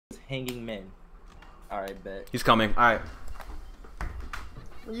hanging men. Alright, bet. He's coming. Alright.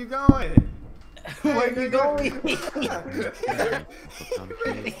 Where you going? Where are you going? He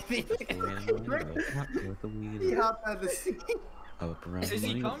hopped out of the seat. Is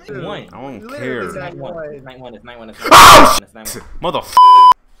he coming? I don't care. It's night one. Oh shit! Motherfucker.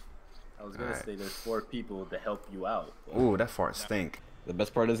 I was gonna say there's 4 people to help you out. Ooh, that fart stink. The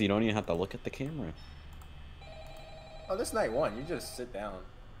best part is you don't even have to look at the camera. Oh, this night 1. You just sit down.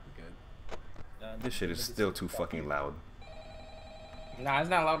 You're good. This shit is still too fucking loud. Nah, it's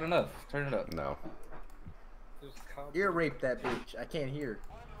not loud enough. Turn it up. No. Ear rape that bitch. I can't hear.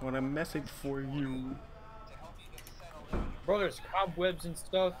 Want a message for you? Bro, there's cobwebs and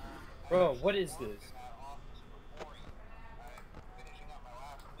stuff. Bro, what is this?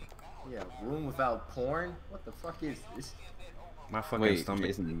 Yeah, room without porn? What the fuck is this? My fucking Wait, stomach.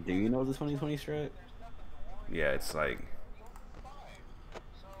 Jason, do you know the 2020 strat? Yeah, it's like.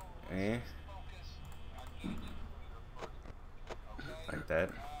 Like that.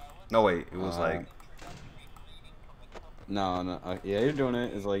 No wait, it was like. No, yeah, you're doing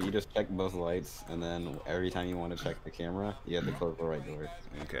it. It's like you just check both lights, and then every time you want to check the camera, you have to close the right door.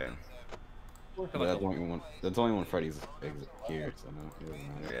 Okay. But that's only when Freddy's here, so no, it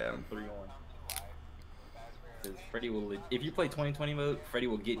doesn't matter. Yeah. 3 on. Because Freddy will, if you play 2020 mode, Freddy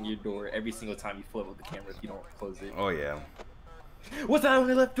will get in your door every single time you flip up the camera if you don't close it. Oh yeah. What's that on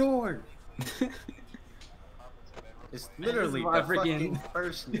the left door? It's literally the fucking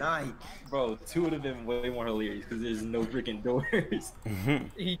first night. Bro, 2 would have been way more hilarious because there's no freaking doors.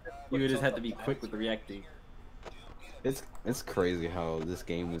 You would just have to be quick with reacting. It's crazy how this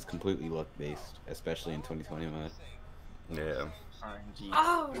game is completely luck based, especially in 2020 mode. Yeah. RNG.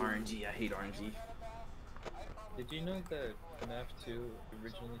 Oh! RNG. I hate RNG. Did you know that FNAF 2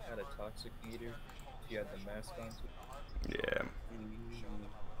 originally had a toxic meter? You had the mask on. Yeah.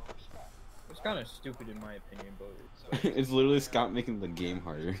 It's kind of stupid in my opinion, but it's It's literally Scott making the game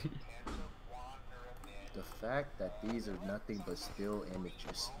harder. The fact that these are nothing but still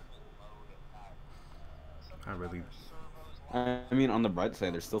images. I really. I mean, on the bright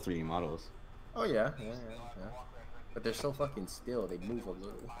side, there's still 3D models. Oh yeah. But they're so fucking still. They move a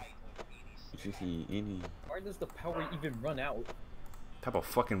little. why does the power even run out? What type of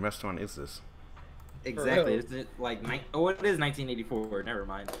fucking restaurant is this? Exactly. Isn't it like oh, it is 1984. Never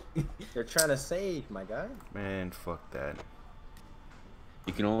mind. They're trying to save, my guy. Man, fuck that.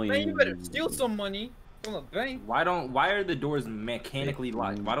 You can only. Man, you better steal some money from a bank. Why are the doors mechanically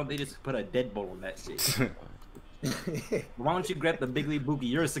locked? Why don't they just put a deadbolt on that shit? Why don't you grab the Biggly Boogie?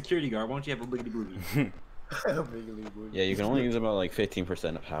 You're a security guard. Why don't you have a Biggly Boogie? Yeah, you can only use about like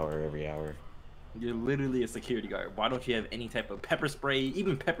 15% of power every hour. You're literally a security guard. Why don't you have any type of pepper spray?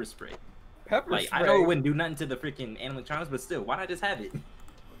 Even pepper spray. Pepper like, spray. I know it wouldn't do nothing to the freaking animatronics, but still, why not just have it?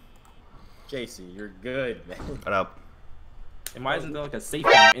 JC, you're good, man. What up? And why isn't there like a safe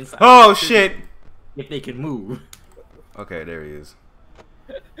room inside? Oh shit! If they can move. Okay, there he is.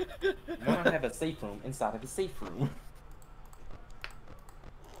 Why not have a safe room inside of a safe room?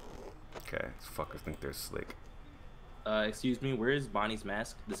 Okay, these fuckers think they're slick. Excuse me, where is Bonnie's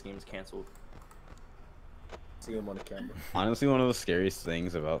mask? This game's canceled. See him on the camera. Honestly, one of the scariest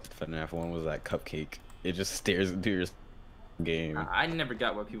things about FNAF 1 was that cupcake. It just stares into your game. I never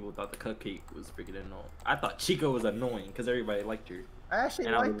got why people thought the cupcake was freaking annoying. I thought Chico was annoying because everybody liked her. I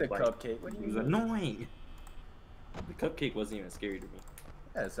actually like the cupcake. What do It you was annoying. The cupcake wasn't even scary to me.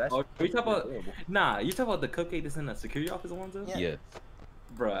 Yeah, it's actually. Oh, you talk about? Nah, you talk about the cupcake that's in the security office, Alonzo? Yeah.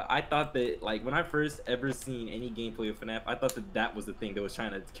 Bruh, I thought that like when I first ever seen any gameplay of FNAF, I thought that was the thing that was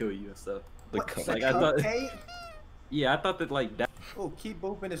trying to kill you and stuff. Like, I thought, yeah, I thought that like that. Oh, keep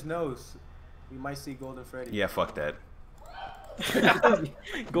booping his nose. We might see Golden Freddy. Yeah, fuck that.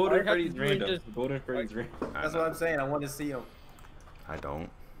 Golden Freddy's random. Golden Freddy's random. That's what I'm saying. I want to see him. I don't.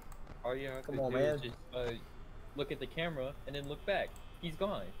 All you have Come to on, do man. is just look at the camera and then look back. He's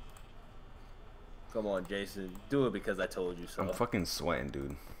gone. Come on, Jason. Do it because I told you so. I'm fucking sweating,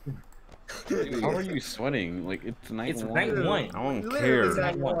 dude. How are you sweating? Like, it's night It's one. night one. I don't Literally care. it's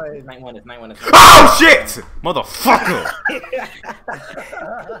night one. It's night one. It's night one. Oh shit! Motherfucker!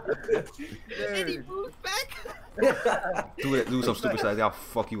 And he moves back. Do some stupid shit. I'll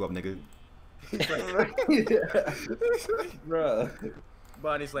fuck you up, nigga. Bruh.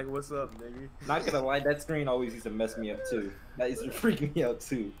 Bonnie's like, what's up, nigga? Not gonna lie, that screen always used to mess me up too. That used to freak me out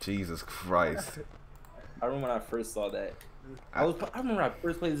too. Jesus Christ. I remember when I first saw that. I remember when I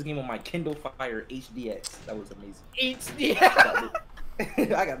first played this game on my Kindle Fire HDX. That was amazing. HDX.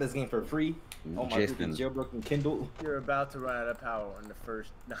 I got this game for free on my freaking jailbroken Kindle. You're about to run out of power on the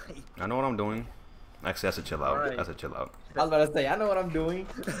first night. I know what I'm doing. Actually, that's a chill out. Alright. That's a chill out. I was about to say, I know what I'm doing.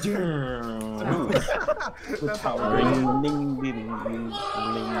 That's how Ring, ding, ding, ding, ding,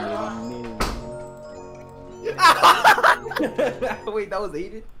 ding, ding. Wait, that was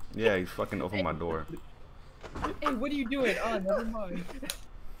Aiden? Yeah, he fucking opened my door. Hey, what are you doing? Oh, never mind.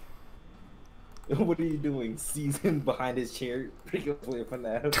 What are you doing? Seasoned behind his chair. Pretty good play for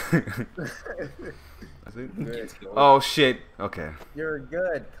that. That's it? Good. Oh shit. Okay. You're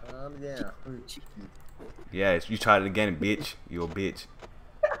good. Calm down. Yeah, you tried it again, bitch. You a bitch.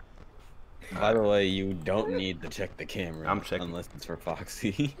 By the way, you don't need to check the camera. I'm checking. Unless it's for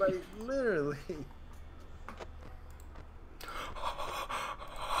Foxy. Like, literally.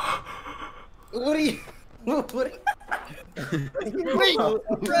 What are you? What are Wait,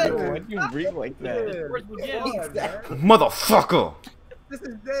 Fred! Why'd you breathe like that? Exactly. Motherfucker! This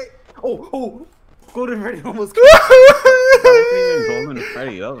is day. Oh, Golden Freddy almost. That wasn't even Golden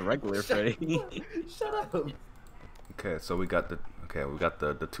Freddy. That was regular Freddy. Shut up. Okay, so we got the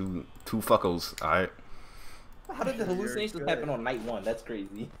the two fuckos. All right. How did the hallucinations good. happen on night 1? That's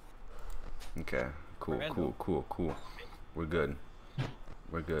crazy. Okay. Cool. We're good.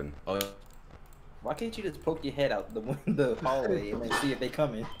 We're good. Oh, Why can't you just poke your head out the hallway and then see if they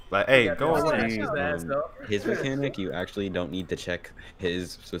coming? Like, hey, Yeah, go that's away. his ass up. his mechanic, you actually don't need to check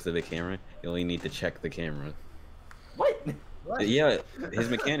his specific camera. You only need to check the camera. What? What? Yeah, his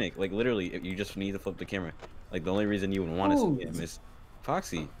mechanic. Like literally, you just need to flip the camera. Like the only reason you would want to see him is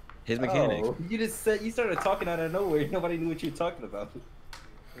Foxy. His mechanic. Oh, you just said you started talking out of nowhere. Nobody knew what you were talking about.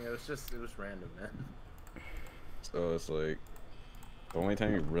 Yeah, it was random, man. So it's like the only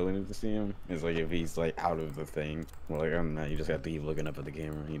time you really need to see him is like if he's like out of the thing. Well, like I'm not. You just have to keep looking up at the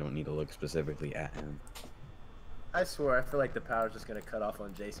camera. You don't need to look specifically at him. I swear, I feel like the power's just gonna cut off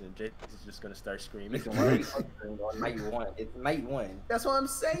on Jason, and Jason's just gonna start screaming. On night 1. It's night 1. That's what I'm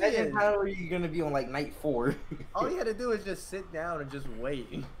Imagine saying. how are you gonna be on like night 4? All you had to do is just sit down and just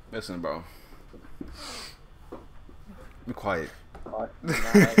wait. Listen, bro. Be quiet.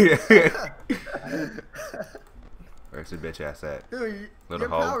 Where's the bitch ass at? Dude, Little your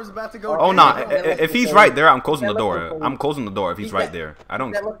hoe. power's about to go. Oh down. no! If he's right there, I'm closing the door. I'm closing the door if he's right there. I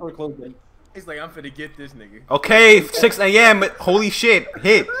don't. That left door closed, buddy. He's like, I'm finna get this nigga. Okay, 6 a.m. Holy shit!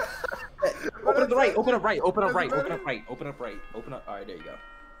 Hit. Open up the right. Open up right. Open up right. Open up right. Open up right. Open up. All right, there you go.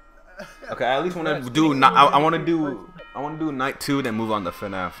 Okay, I at least want to do. I want to do. I want to do night 2, then move on to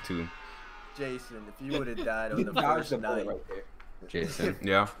FNAF 2. Jason, if you would have died on You the dodged first the bullet night. right there. Jason.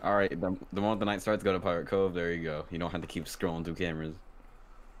 Yeah. All right. The moment the night starts, go to Pirate Cove. There you go. You don't have to keep scrolling through cameras.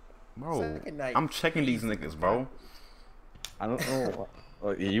 Bro, Second night. I'm checking these niggas, bro. I don't know.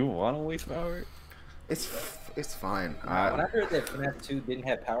 You want to waste power? It's fine. When I heard that FNAF 2 didn't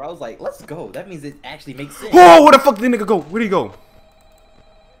have power, I was like, let's go. That means it actually makes sense. Whoa! Where the fuck did the nigga go? Where'd he go?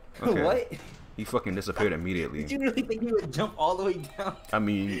 Okay. What? He fucking disappeared immediately. Did you really think he would jump all the way down? I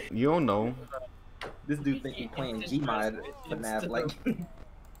mean, you don't know. This dude think he playing Gmod FNAF like.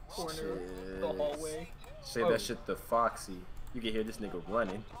 Corner of the hallway. Say that shit to Foxy. You can hear this nigga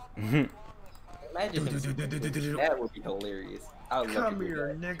running. Imagine him. That would be hilarious. I would love Come to do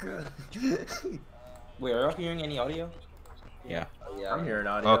here, that. nigga. Wait, are you hearing any audio? Yeah. Oh, yeah. I'm hearing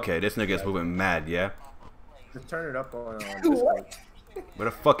audio. Okay, this nigga is moving mad, yeah? Just turn it up on Discord. What? Where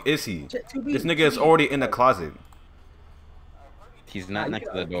the fuck is he? To This nigga is already in the closet. He's not next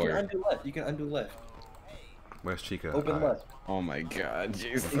to the You can door. undo left. You can undo left. Where's Chica? Open Alright. left. Oh my god,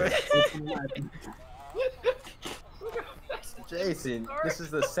 Jason. Open left. Jason, this is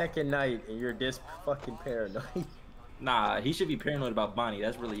the second night and you're this fucking paranoid. Nah, he should be paranoid about Bonnie.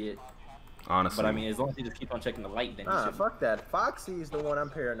 That's really it. Honestly. But I mean, as long as he just keeps on checking the light, then he Nah, should. fuck that. Foxy is the one I'm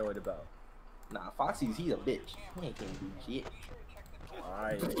paranoid about. Nah, Foxy's he's a bitch. He ain't gonna do shit.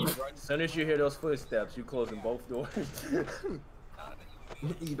 Alright. As soon as you hear those footsteps, you closing both doors.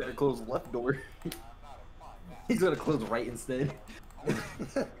 You better close the left door. He's gonna close right instead.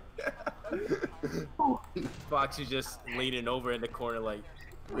 Foxy just leaning over in the corner like,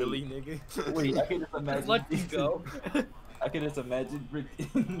 really, nigga? Wait, I can just imagine. Let me go. I can just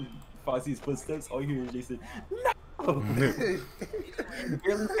imagine Foxy's footsteps. All you hear is Jason. No.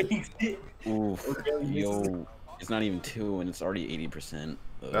 Barely makes it. Oof. Barely makes it. Yo. It's not even 2 and it's already 80%.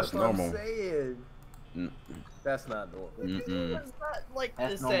 That's what I'm normal. saying. Mm. That's not normal. Mm-mm. It's not like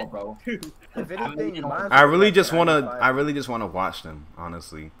That's this normal, at bro. If anything, mine's I really like just wanna 95. watch them,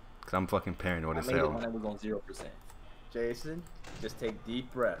 honestly. Cause I'm fucking paranoid I as made it hell. when I was on 0%. Jason, just take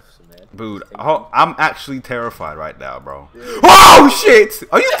deep breaths, man. Dude, Just take I'm actually terrified right now, bro. deep- Oh shit!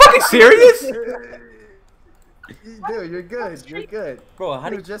 Are you fucking serious? Dude, you're good. You're good. Bro, how He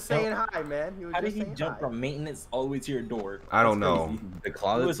did was just saying hi, man. He was How just did he saying jump hi. from maintenance all the way to your door? I don't That's know. crazy. The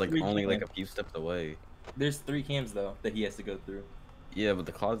closet's like three only like cams. a few steps away. There's 3 cams though that he has to go through. Yeah, but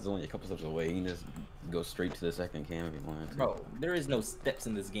the closet's only a couple steps away. He can just go straight to the second cam if he wanted to. Bro, there is no steps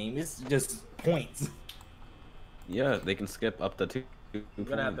in this game. It's just points. Yeah, they can skip up to 2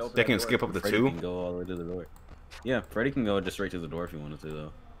 gonna have to points. open They that can door. skip up to Freddy 2. can go all the way to the door. Yeah, Freddy can go just straight to the door if he wanted to,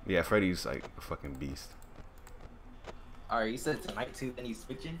 though. Yeah, Freddy's like a fucking beast. Alright, you said tonight 2, then he's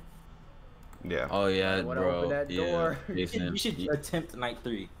switching? Yeah. Oh yeah, I wanna bro. open that Yeah, door. Jason, You should attempt night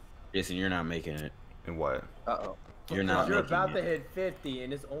 3. Jason, you're not making it. And what? Uh-oh. You're not You're making about it. to hit 50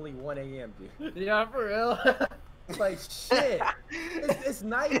 and it's only 1 a.m., dude. Yeah, for real. Like shit. It's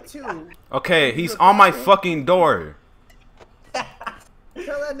night 2. Okay, he's on my fucking door. Tell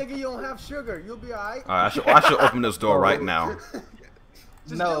that nigga you don't have sugar. You'll be alright. Alright, I should open this door right now.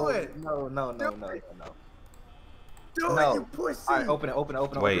 Just no, do it. no. Do No. it, you pussy. Alright, open it.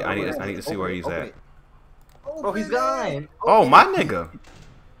 Wait, I open it, need to see where he's open at. it. Bro, he's Open it. gone. Oh, my nigga.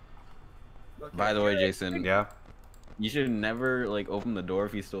 Okay, By the way, good. Jason, Yeah. you should never like open the door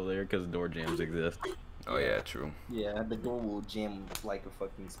if he's still there because door jams exist. Oh yeah, true. Yeah, the door will jam like a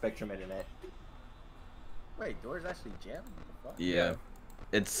fucking Spectrum internet. Wait, doors actually jammed? What the fuck? Yeah,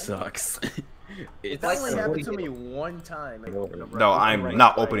 it sucks. It's That like only some- happened to me one time. No, I'm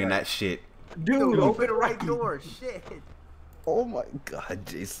not opening that shit. Dude, open the right door. Shit. Oh my god,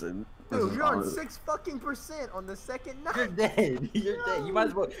 Jason. Dude, you're on 6% on the second You're night. dead. You're dead.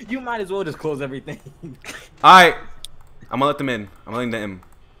 You might as well just close everything. Alright. I'm gonna let them in. I'm letting them in.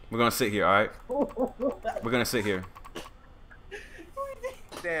 We're gonna sit here, alright? We're gonna sit here.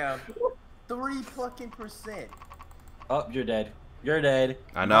 Damn. 3%. Oh, you're dead. You're dead.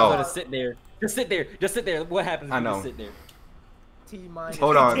 I You know. gotta sit there. Just sit there. Just sit there. What happens if I you know. just sit there? T-minus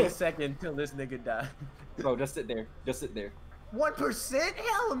Hold on. 10 seconds till this nigga die. Bro, just sit there. Just sit there. 1%?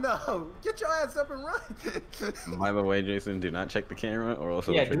 Hell no. Get your ass up and run. By the way, Jason, do not check the camera or else.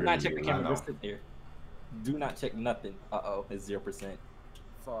 Yeah, it'll do not trigger check the you. camera. Just sit there. Do not check nothing. Uh-oh, it's 0%.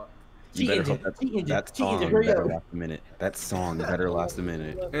 Fuck. You better Cheat hope that, engine, that cheat engine, song hurry better up. last a minute. That song better last a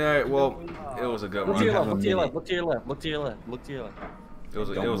minute. Alright, well, it was a good Look to your run. left. Look to your left. Look to your left. Look to your left. Look to your left.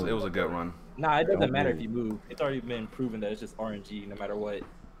 It was a good run. Nah, it doesn't Don't matter move. if you move. It's already been proven that it's just RNG no matter what.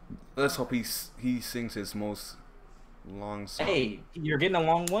 Let's hope he sings his most long song. Hey, you're getting a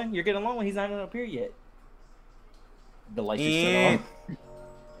long one. You're getting a long one. He's not even up here yet. The lights just shut And- off.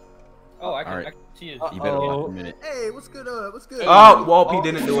 Oh, I can, Alright. I can see it. You better last Uh-oh. a minute. Hey, what's good? What's good? Oh, well, he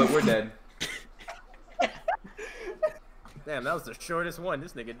didn't do it. We're dead. Damn, that was the shortest one.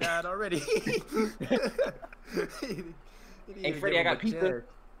 This nigga died already. Hey, Freddy, I got pizza.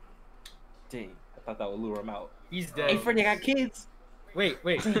 Dang, I thought that would lure him out. He's dead. Hey, Freddy, I got kids. Wait.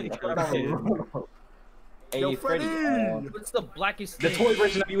 Hey, Yo, Freddy. Freddy! What's the blackest The thing? toy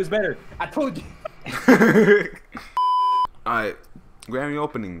version of you is better. I told you. Alright. Grammy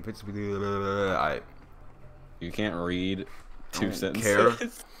opening. Alright. You can't read two don't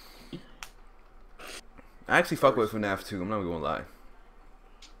sentences. I actually fuck with FNAF 2. I'm not gonna lie.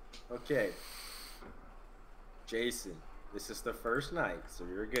 Okay. Jason, this is the first night, so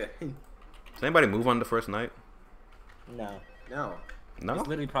you're good. Does anybody move on the first night? No. No. No? It's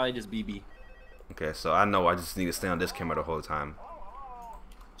literally probably just BB. Okay, so I know I just need to stay on this camera the whole time.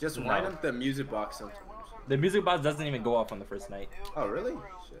 Just No. wind up the music box sometimes. The music box doesn't even go off on the first night. Oh, really?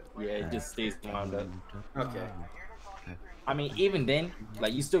 Shit. Yeah, it just stays wound up. Okay. I mean, even then,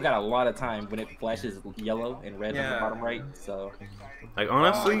 like, you still got a lot of time when it flashes yellow and red on the Yeah. bottom right, so... Like, I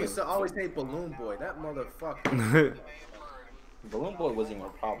honestly... used to always hate Balloon Boy. That motherfucker. Balloon Boy wasn't even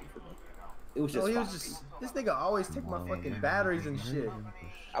a problem for me. It was just Oh, he was fun. just. This nigga always take my fucking batteries and shit.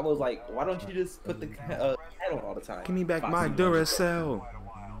 I was like, why don't you just put the head on all the time? Give me back Foxy my Magic. Duracell.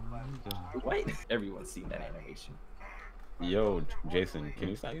 What? Everyone's seen that animation. Yo, Jason, can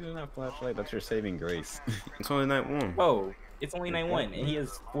you stop using that flashlight? That's your saving grace. It's only night 1. Oh, it's only night 1, and he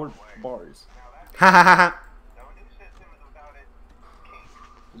has 4 bars. Ha ha ha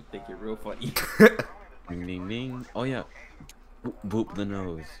You think you're real funny. Ding ding ding. Oh yeah. Boop, boop the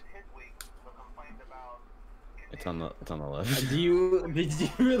nose. It's on the left. Did you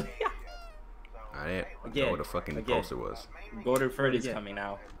really? I didn't know Again. what the fucking Again. poster was. Golden Freddy's Again. coming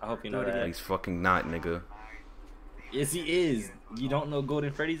now. I hope you Do know it that. again. He's fucking not, nigga. Yes, he is. You don't know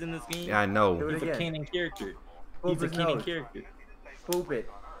Golden Freddy's in this game? Yeah, I know. Do it He's a again. canon character. Boop He's a his canon nose. character. Boop it.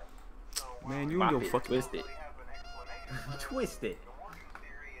 Man, you Bop and it, your fucking... twist it. Twist it.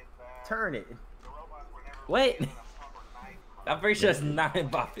 Turn it. What? I'm pretty sure it's not in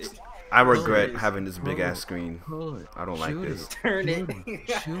Bop It. I regret Please. having this big ass screen. I don't like this. Turn it.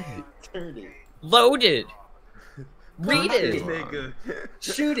 Turn it. Loaded. Read it. Nigga.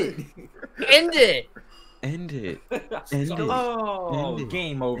 Shoot it. End it. End it. End it. Oh, End it.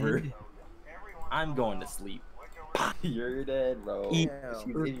 game over. End it. I'm going to sleep. You're dead, bro. Damn.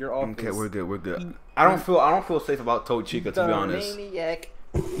 She's in your office. Okay, we're good. We're good. I don't feel safe about Toad Chica, to be honest. Maniac.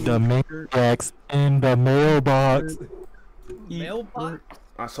 The maniacs in the mailbox. Mailbox?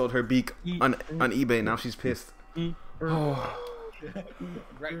 I sold her beak on eBay. Now she's pissed. Oh.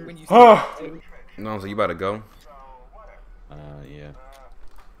 Right when you No, so you about to go? Yeah.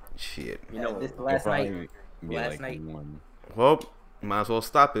 Shit. You know, this It'll last probably night. be last like night- 1. Well, might as well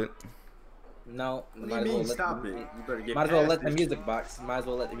stop it. No. What do you mean stop it? You better get Might as well past let the this. music box. Might as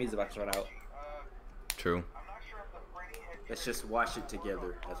well let the music box run out. True. Let's just watch it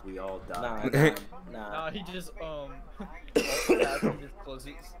together as we all Nah, die. nah. Nah, he just he just closes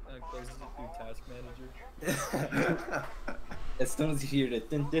it through Task Manager. As soon as you hear the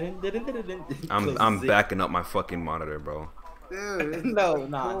dun, dun, dun, dun, dun, dun, dun, I'm closes it. backing up my fucking monitor, bro. Dude, it's No, cool,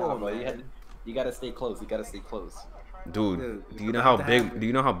 bro. man. You gotta stay close. You gotta stay close. Dude, do you know about how to big? have it. Do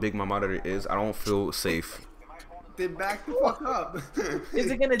you know how big my monitor is? I don't feel safe. Then back the fuck up.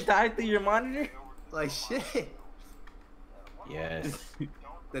 Is it gonna die through your monitor? Like shit. Yes.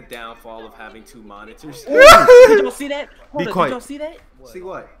 The downfall of having 2 monitors. Did y'all see that? Hold up, quiet. did y'all see that? See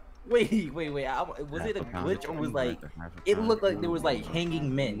what? Wait. Was it a glitch or was like? It looked like there was like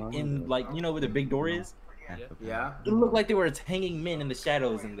hanging men in like where the big door is. Yeah. It looked like there were hanging men in the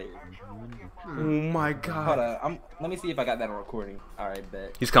shadows in there. Oh my Hold god. on, let me see if I got that on recording. All right,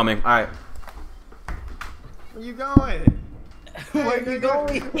 bet. He's coming. All right. Where you going? Where you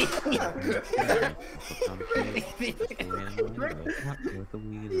going?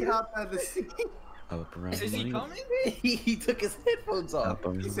 He hopped out of the seat. Is he coming? He took his headphones off.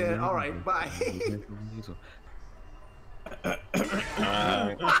 He said, "All right, bye."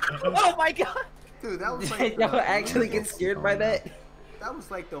 Oh my god! Dude, that was like Did y'all the actually get weakest- scared by that? That was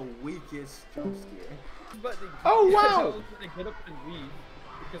like the weakest jump scare. But Oh, wow. I was gonna get up and leave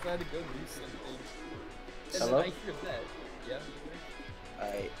because I had to go do something. And Hello? then I hear that. Yeah.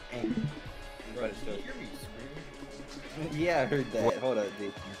 Alright, and Bro, did you hear me scream? yeah, I heard that. What? Hold up,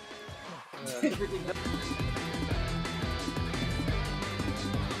 dude.